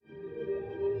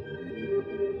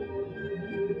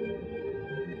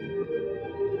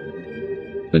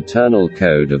Eternal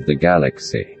Code of the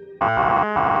Galaxy.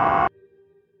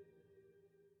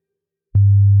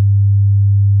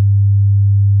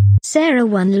 Sarah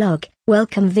 1 log,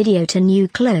 welcome video to new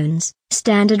clones,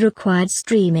 standard required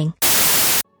streaming.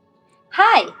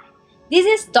 Hi, this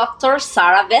is Dr.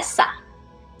 Sarah Vesa,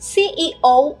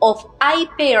 CEO of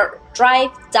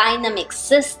Hyperdrive Dynamic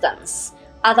Systems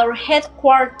at our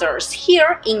headquarters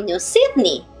here in New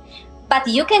Sydney, but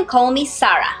you can call me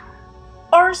Sarah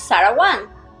or Sarah 1.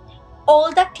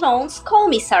 All the clones call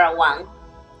me Sarah 1.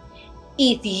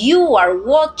 If you are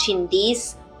watching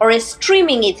this or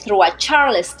streaming it through a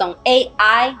Charleston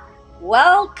AI,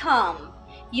 welcome!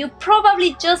 You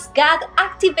probably just got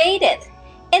activated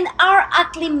and are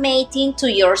acclimating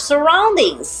to your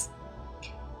surroundings.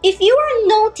 If you are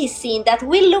noticing that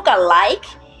we look alike,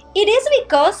 it is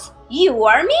because you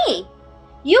are me.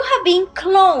 You have been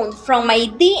cloned from my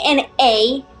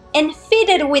DNA and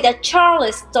fitted with a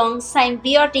Charleston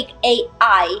symbiotic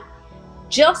AI,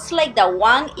 just like the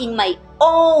one in my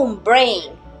own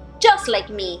brain, just like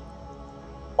me,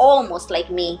 almost like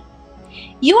me.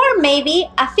 You are maybe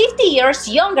a 50 years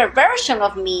younger version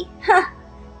of me.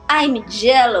 I'm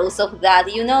jealous of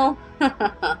that, you know.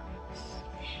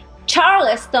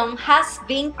 Charleston has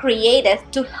been created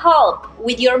to help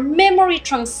with your memory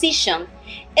transition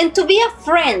and to be a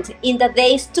friend in the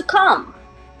days to come.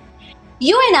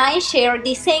 You and I share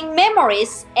the same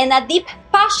memories and a deep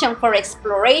passion for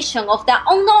exploration of the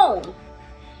unknown.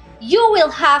 You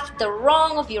will have the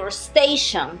rung of your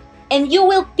station, and you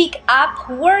will pick up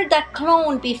where the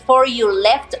clone before you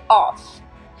left off,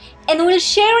 and will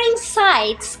share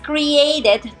insights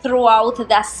created throughout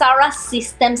the Sarah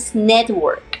Systems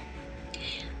network.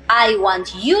 I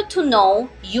want you to know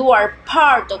you are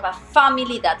part of a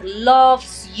family that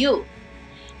loves you.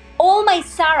 All my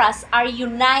Sarahs are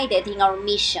united in our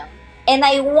mission, and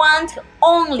I want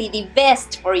only the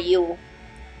best for you.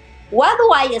 What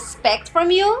do I expect from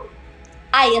you?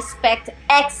 I expect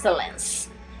excellence,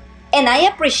 and I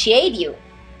appreciate you.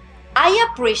 I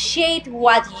appreciate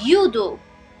what you do,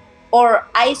 or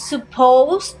I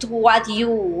suppose what you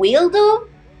will do,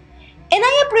 and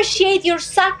I appreciate your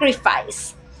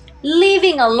sacrifice.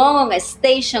 Living alone on a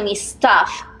station is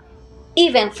tough,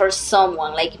 even for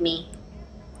someone like me.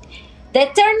 The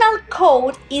eternal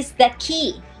code is the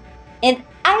key, and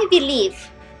I believe,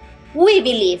 we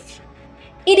believe,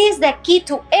 it is the key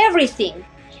to everything.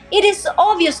 It is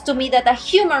obvious to me that the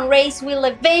human race will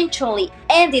eventually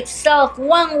end itself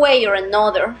one way or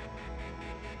another.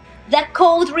 The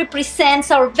code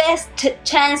represents our best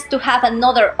chance to have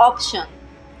another option.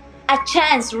 A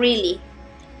chance, really.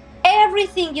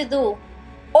 Everything you do,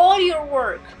 all your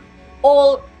work,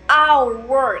 all our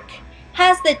work,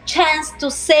 has the chance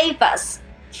to save us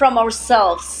from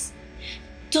ourselves,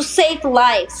 to save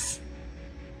lives.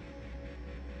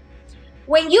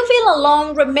 When you feel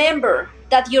alone, remember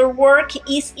that your work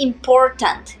is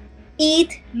important.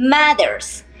 It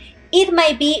matters. It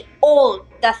might be all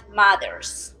that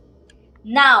matters.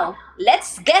 Now,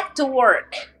 let's get to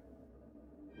work.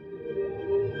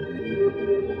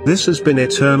 This has been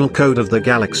Eternal Code of the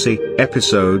Galaxy,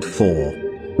 Episode 4.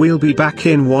 We'll be back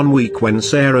in 1 week when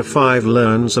Sarah 5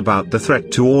 learns about the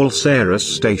threat to all Sarah's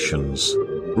stations.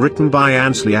 Written by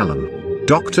Ansley Allen.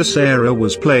 Dr. Sarah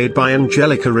was played by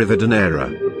Angelica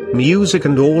Rivadeneira. Music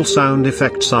and all sound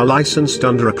effects are licensed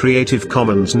under a Creative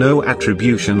Commons No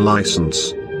Attribution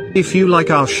license. If you like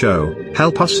our show,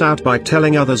 help us out by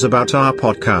telling others about our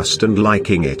podcast and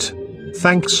liking it.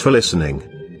 Thanks for listening.